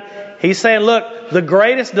 He's saying, look, the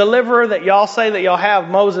greatest deliverer that y'all say that y'all have,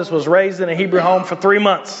 Moses, was raised in a Hebrew home for 3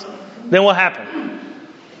 months. Then what happened?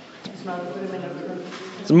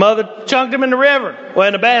 His mother chunked him in the river. Well,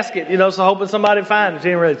 in a basket, so hoping somebody would find him. She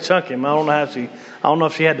didn't really chunk him. I don't know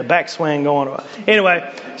if she had the backswing going.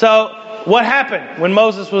 Anyway, so what happened when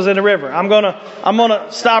Moses was in the river? I'm gonna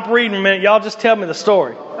stop reading a minute. Y'all just tell me the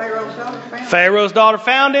story. Pharaoh's daughter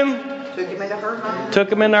found him. Took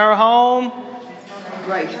him into her home.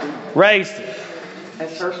 Raised him.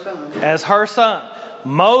 As her son.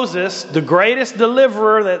 Moses, the greatest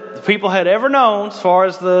deliverer that the people had ever known, as far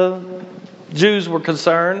as the Jews were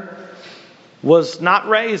concerned, was not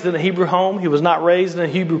raised in a Hebrew home. He was not raised in a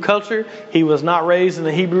Hebrew culture. He was not raised in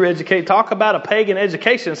a Hebrew education. Talk about a pagan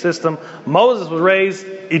education system. Moses was raised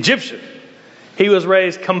Egyptian. He was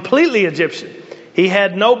raised completely Egyptian. He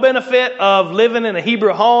had no benefit of living in a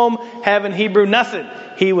Hebrew home, having Hebrew nothing.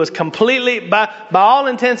 He was completely, by all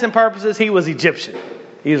intents and purposes, he was Egyptian.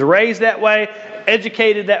 He was raised that way,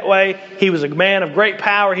 educated that way. He was a man of great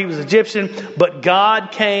power. He was Egyptian. But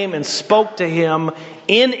God came and spoke to him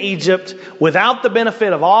in Egypt without the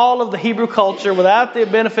benefit of all of the Hebrew culture, without the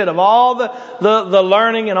benefit of all the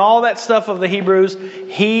learning and all that stuff of the Hebrews.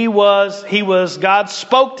 God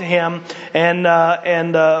spoke to him and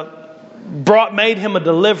made him a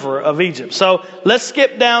deliverer of Egypt. So let's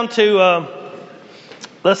skip down to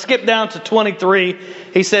 23.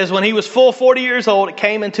 He says, when he was full 40 years old, it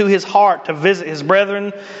came into his heart to visit his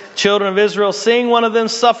brethren, children of Israel. Seeing one of them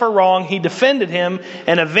suffer wrong, he defended him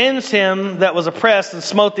and avenged him that was oppressed and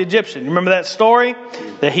smote the Egyptian. You remember that story?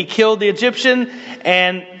 That he killed the Egyptian.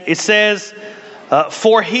 And it says,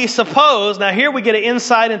 for he supposed, now here we get an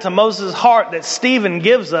insight into Moses' heart that Stephen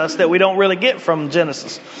gives us that we don't really get from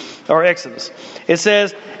Genesis or Exodus. It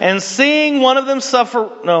says, and seeing one of them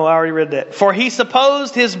suffer... No, I already read that. For he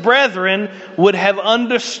supposed his brethren would have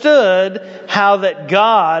understood how that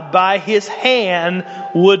God by his hand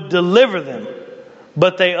would deliver them.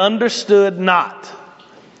 But they understood not.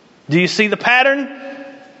 Do you see the pattern?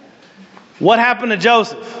 What happened to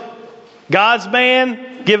Joseph? God's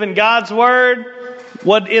man, given God's word.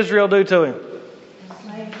 What did Israel do to him?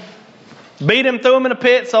 Beat him, threw him in a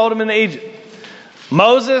pit, sold him into Egypt.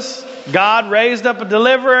 Moses, God raised up a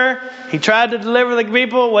deliverer. He tried to deliver the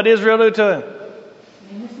people. What did Israel do to him?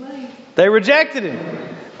 They rejected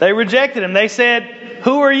him. They said,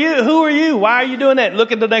 who are you? Who are you? Why are you doing that?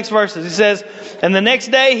 Look at the next verses. He says, and the next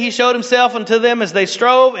day he showed himself unto them as they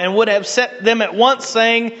strove, and would have set them at once,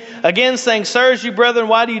 saying, Sirs, you brethren,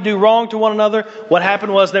 why do you do wrong to one another? What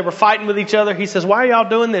happened was they were fighting with each other. He says, why are y'all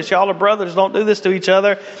doing this? Y'all are brothers. Don't do this to each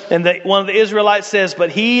other. And one of the Israelites says, but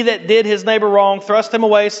he that did his neighbor wrong thrust him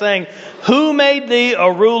away, saying, who made thee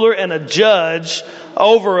a ruler and a judge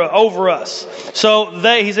over us? So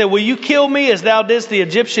he said, will you kill me as thou didst the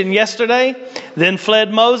Egyptian yesterday? Then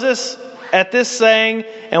fled Moses at this saying,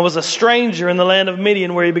 and was a stranger in the land of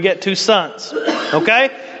Midian, where he begat 2 sons. Okay?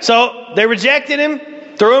 So they rejected him,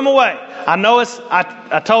 threw him away. I know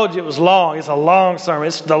I told you it was long. It's a long sermon.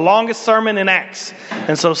 It's the longest sermon in Acts.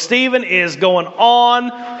 And so Stephen is going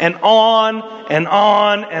on and on and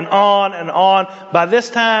on and on and on. By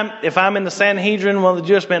this time, if I'm in the Sanhedrin, one of the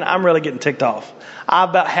Jewish men, I'm really getting ticked off.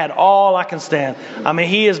 I've about had all I can stand. I mean,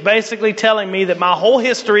 he is basically telling me that my whole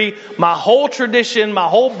history, my whole tradition, my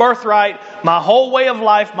whole birthright, my whole way of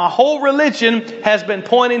life, my whole religion has been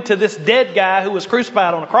pointing to this dead guy who was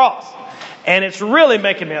crucified on a cross. And it's really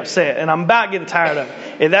making me upset. And I'm about getting tired of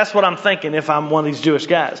it. And that's what I'm thinking if I'm one of these Jewish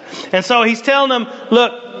guys. And so he's telling them,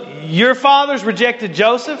 look, your fathers rejected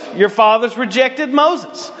Joseph. Your fathers rejected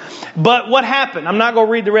Moses. But what happened? I'm not going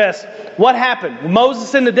to read the rest. What happened?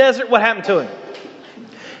 Moses in the desert, what happened to him?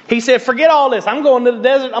 He said, forget all this. I'm going to the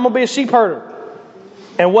desert. I'm going to be a sheep herder.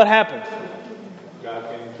 And what happened?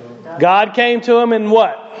 God came to him and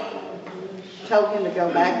what? Told him to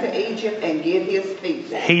go back to Egypt and get his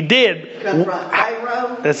people. He did. Confront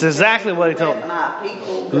Pharaoh. That's exactly what he told him.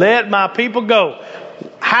 Let my people go.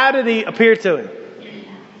 How did he appear to him?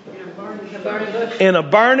 In a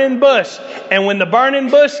burning bush. And when the burning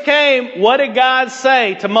bush came, what did God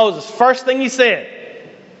say to Moses? First thing he said.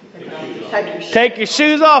 Take your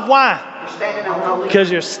shoes off. Why? Because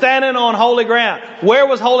you're standing on holy ground. Where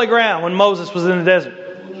was holy ground when Moses was in the desert?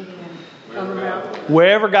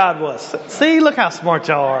 Wherever God was. See, look how smart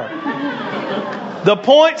y'all are. The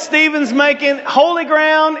point Stephen's making, holy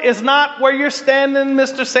ground is not where you're standing,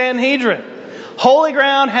 Mr. Sanhedrin. Holy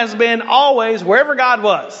ground has been always wherever God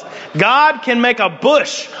was. God can make a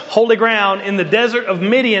bush holy ground in the desert of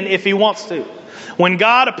Midian if he wants to. When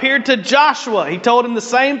God appeared to Joshua, he told him the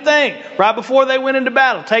same thing right before they went into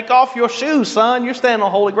battle. Take off your shoes, son. You're standing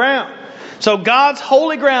on holy ground. So God's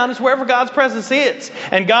holy ground is wherever God's presence is.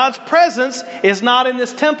 And God's presence is not in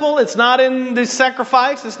this temple. It's not in this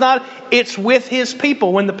sacrifice. It's with his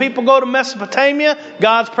people. When the people go to Mesopotamia,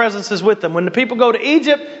 God's presence is with them. When the people go to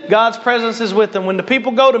Egypt, God's presence is with them. When the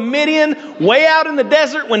people go to Midian, way out in the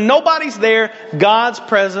desert, when nobody's there, God's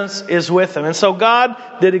presence is with them. And so God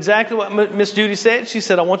did exactly what Miss Judy said. She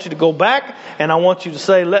said, I want you to go back and I want you to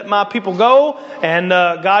say, let my people go. And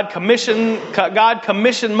God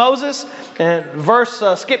commissioned Moses. And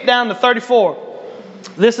skip down to 34.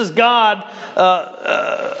 This is God.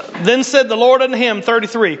 Then said the Lord unto him,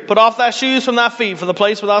 33, put off thy shoes from thy feet, for the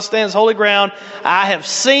place where thou standest holy ground. I have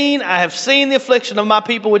seen the affliction of my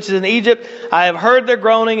people which is in Egypt. I have heard their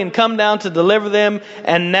groaning and come down to deliver them.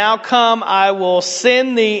 And now come, I will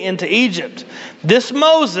send thee into Egypt. This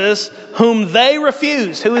Moses, whom they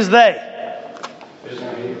refused. Who is they?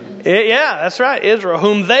 Yeah, that's right, Israel.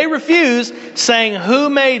 Whom they refused, saying,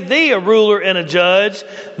 who made thee a ruler and a judge?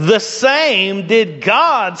 The same did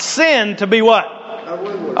God send to be what?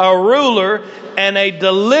 A ruler and a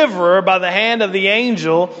deliverer by the hand of the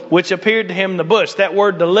angel which appeared to him in the bush. That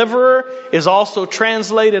word deliverer is also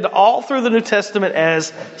translated all through the New Testament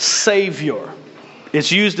as Savior.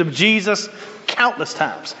 It's used of Jesus countless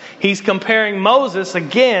times. He's comparing Moses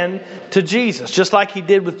again to Jesus, just like he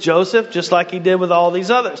did with Joseph, just like he did with all these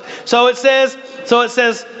others. So it says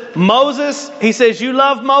Moses, he says, you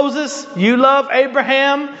love Moses, you love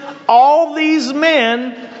Abraham. All these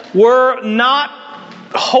men were not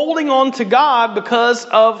holding on to God because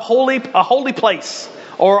of a holy place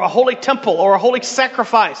or a holy temple or a holy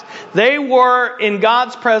sacrifice. They were in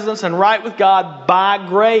God's presence and right with God by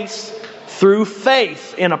grace through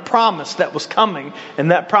faith in a promise that was coming, and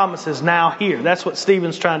that promise is now here. That's what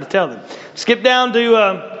Stephen's trying to tell them. Skip down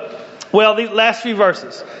to, these last few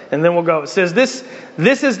verses, and then we'll go. It says, this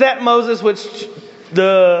is that Moses which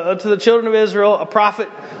to the children of Israel, a prophet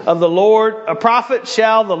of the Lord, a prophet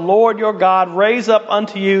shall the Lord your God raise up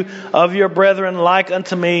unto you of your brethren like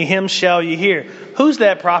unto me, him shall ye hear. Who's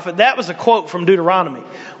that prophet? That was a quote from Deuteronomy,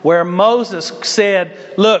 where Moses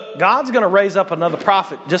said, look, God's going to raise up another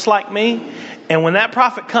prophet just like me, and when that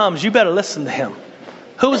prophet comes, you better listen to him.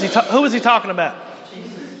 Who is he talking about?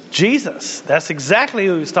 Jesus. That's exactly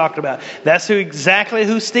who he was talking about. That's exactly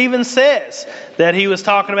who Stephen says that he was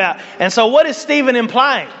talking about. And so what is Stephen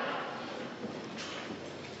implying?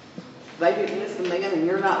 They didn't listen listen then and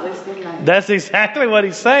you're not listening now. That's exactly what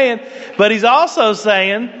he's saying. But he's also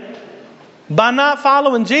saying, by not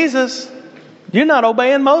following Jesus, you're not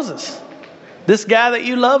obeying Moses. This guy that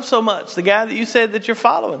you love so much, the guy that you said that you're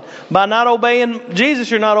following. By not obeying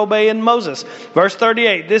Jesus, you're not obeying Moses. Verse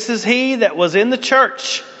 38, this is he that was in the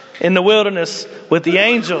church in the wilderness with the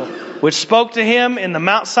angel, which spoke to him in the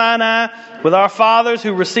Mount Sinai with our fathers,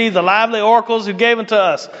 who received the lively oracles, who gave unto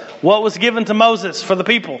us what was given to Moses for the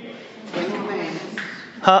people.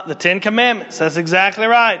 The 10 Commandments. That's exactly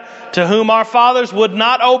right. To whom our fathers would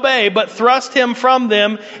not obey, but thrust him from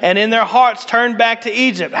them, and in their hearts turned back to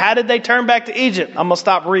Egypt. How did they turn back to Egypt? I'm going to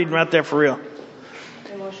stop reading right there for real.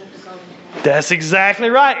 That's exactly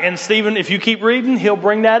right. And Stephen, if you keep reading, he'll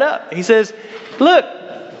bring that up. He says, look,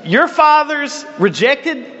 your fathers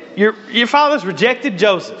rejected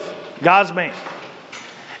Joseph, God's man.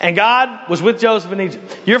 And God was with Joseph in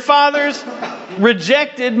Egypt. Your fathers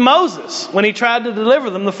rejected Moses when he tried to deliver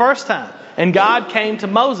them the first time. And God came to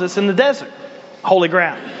Moses in the desert. Holy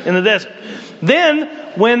ground in the desert. Then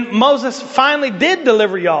when Moses finally did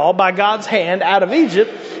deliver y'all by God's hand out of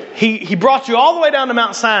Egypt, He brought you all the way down to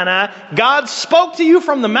Mount Sinai. God spoke to you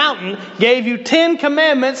from the mountain, gave you 10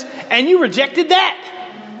 commandments, and you rejected that.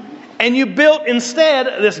 And you built instead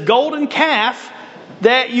this golden calf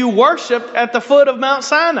that you worshipped at the foot of Mount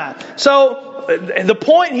Sinai. So the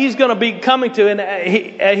point he's going to be coming to,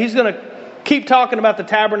 and he's going to keep talking about the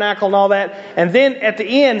tabernacle and all that. And then at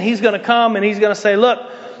the end, he's going to come and he's going to say, look,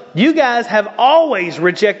 you guys have always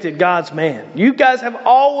rejected God's man. You guys have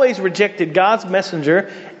always rejected God's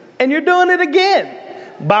messenger. And you're doing it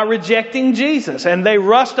again by rejecting Jesus. And they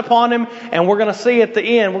rushed upon him. And we're going to see at the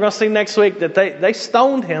end, we're going to see next week that they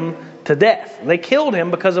stoned him to death. They killed him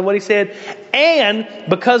because of what he said and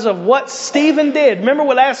because of what Stephen did. Remember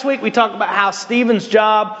last week we talked about how Stephen's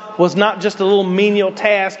job was not just a little menial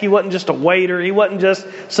task. He wasn't just a waiter. He wasn't just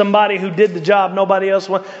somebody who did the job nobody else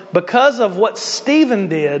wanted. Because of what Stephen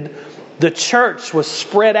did, the church was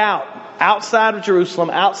spread out outside of Jerusalem,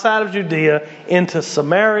 outside of Judea, into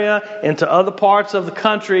Samaria, into other parts of the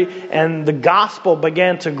country, and the gospel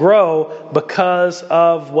began to grow because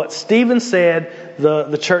of what Stephen said.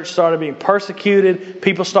 The church started being persecuted.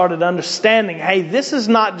 People started understanding, hey, this is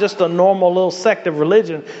not just a normal little sect of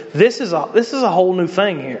religion. This is a whole new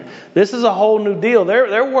thing here. This is a whole new deal.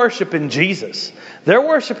 They're worshiping Jesus. They're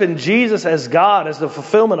worshiping Jesus as God, as the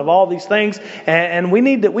fulfillment of all these things. And we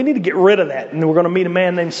need to get rid of that. And we're going to meet a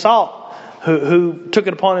man named Saul who took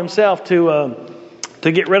it upon himself to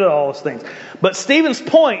get rid of all those things. But Stephen's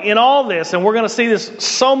point in all this, and we're going to see this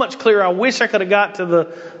so much clearer. I wish I could have got to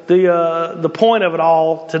the point of it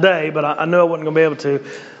all today, but I know I wasn't going to be able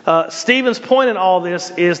to. Stephen's point in all this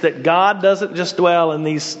is that God doesn't just dwell in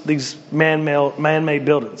these man-made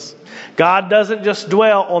buildings. God doesn't just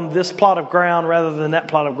dwell on this plot of ground rather than that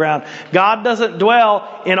plot of ground. God doesn't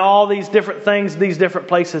dwell in all these different things, these different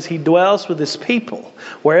places. He dwells with His people.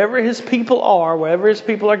 Wherever His people are, wherever His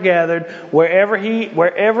people are gathered,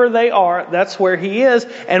 wherever they are, that's where He is.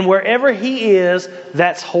 And wherever He is,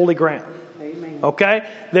 that's holy ground. Okay?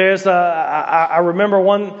 There's I remember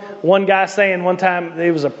one guy saying one time,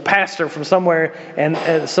 he was a pastor from somewhere,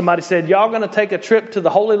 and somebody said, y'all going to take a trip to the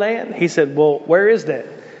Holy Land? He said, well, where is that?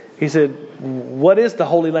 He said, what is the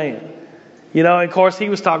Holy Land? You know, of course, he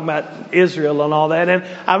was talking about Israel and all that. And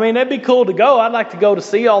I mean, it'd be cool to go. I'd like to go to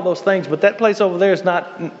see all those things. But that place over there is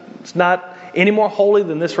not any more holy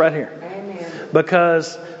than this right here. Amen.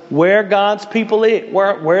 Because where God's people is,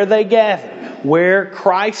 where they gather, where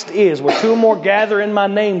Christ is, where two or more gather in my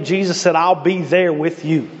name, Jesus said, I'll be there with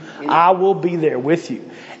you. I will be there with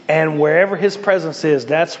you. And wherever His presence is,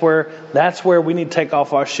 that's where we need to take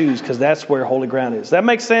off our shoes, because that's where holy ground is. That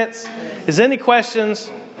makes sense? Is there any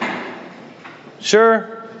questions?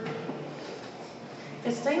 Sure?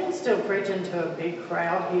 Is Stephen still preaching to a big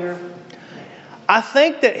crowd here? I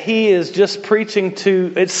think that he is just preaching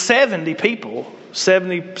to, it's 70 people,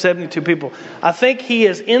 72 people. I think he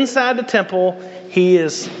is inside the temple.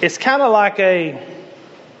 It's kind of like a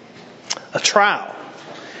trial.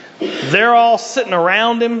 They're all sitting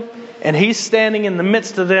around him, and he's standing in the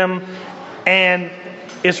midst of them. And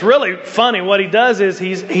it's really funny. What he does is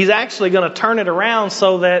he's actually going to turn it around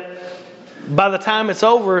so that by the time it's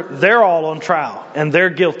over, they're all on trial and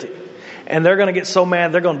they're guilty. And they're going to get so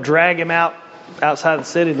mad, they're going to drag him outside the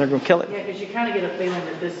city, and they're going to kill him. Yeah, because you kind of get a feeling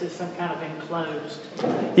that this is some kind of enclosed,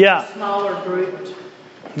 smaller group.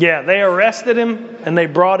 Yeah, they arrested him and they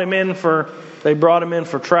brought him in for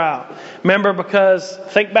trial. Remember, because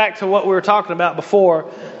think back to what we were talking about before.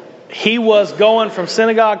 He was going from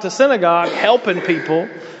synagogue to synagogue, helping people,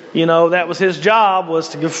 That was his job, was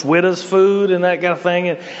to give widows food and that kind of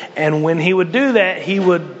thing. And when he would do that, he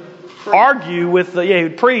would argue with he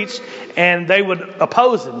would preach, and they would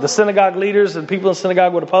oppose him. The synagogue leaders and people in the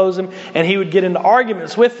synagogue would oppose him, and he would get into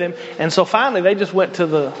arguments with them. And so finally, they just went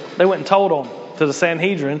and told on him to the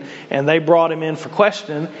Sanhedrin, and they brought him in for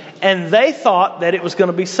questioning. And they thought that it was going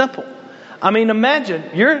to be simple. I mean, imagine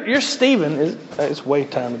you're Stephen. It's way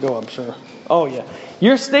time to go, I'm sure. Oh yeah,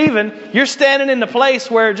 you're Stephen. You're standing in the place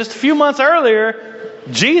where just a few months earlier,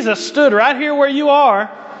 Jesus stood right here where you are,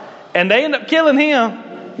 and they end up killing him.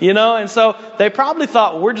 And so they probably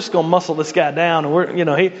thought, we're just going to muscle this guy down.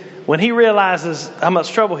 And when he realizes how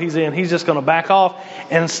much trouble he's in, he's just going to back off.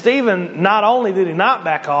 And Stephen, not only did he not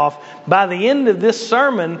back off, by the end of this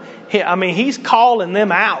sermon, he's calling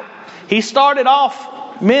them out. He started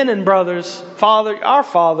off, men and brothers, our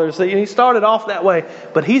fathers. He started off that way,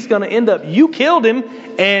 but he's going to end up, you killed him,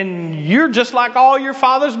 and you're just like all your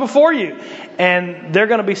fathers before you. And they're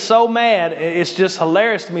going to be so mad. It's just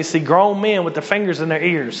hilarious to me to see grown men with their fingers in their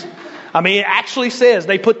ears. It actually says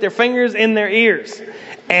they put their fingers in their ears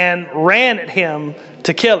and ran at him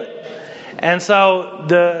to kill it. And so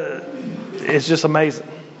it's just amazing.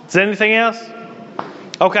 Is there anything else?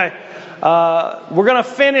 Okay. We're going to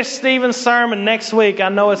finish Stephen's sermon next week. I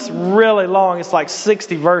know it's really long. It's like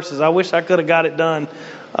 60 verses. I wish I could have got it done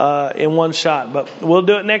in one shot. But we'll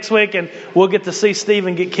do it next week, and we'll get to see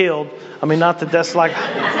Stephen get killed. Not that that's like,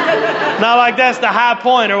 not like that's the high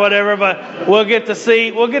point or whatever, but we'll get to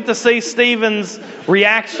see Stephen's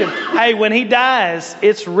reaction. Hey, when he dies,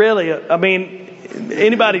 it's really,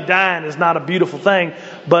 anybody dying is not a beautiful thing,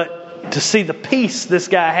 but to see the peace this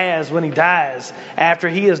guy has when he dies after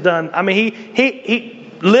he is done. He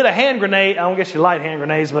lit a hand grenade. I don't guess you light hand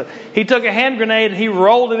grenades, but he took a hand grenade and he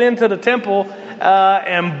rolled it into the temple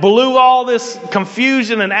and blew all this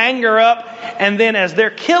confusion and anger up. And then as they're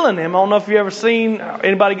killing him, I don't know if you've ever seen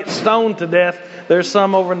anybody get stoned to death. There's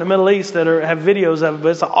some over in the Middle East that have videos of it, but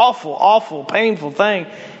it's an awful, awful, painful thing.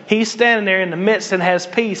 He's standing there in the midst and has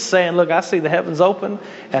peace, saying, look, I see the heavens open,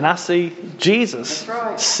 and I see Jesus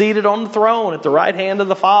seated on the throne at the right hand of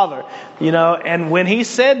the Father. And when he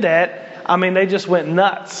said that, they just went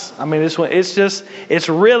nuts. It's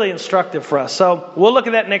really instructive for us. So we'll look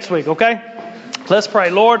at that next week, okay? Let's pray.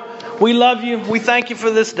 Lord, we love you. We thank you for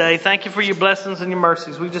this day. Thank you for your blessings and your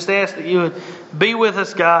mercies. We just ask that you would be with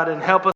us, God, and help us.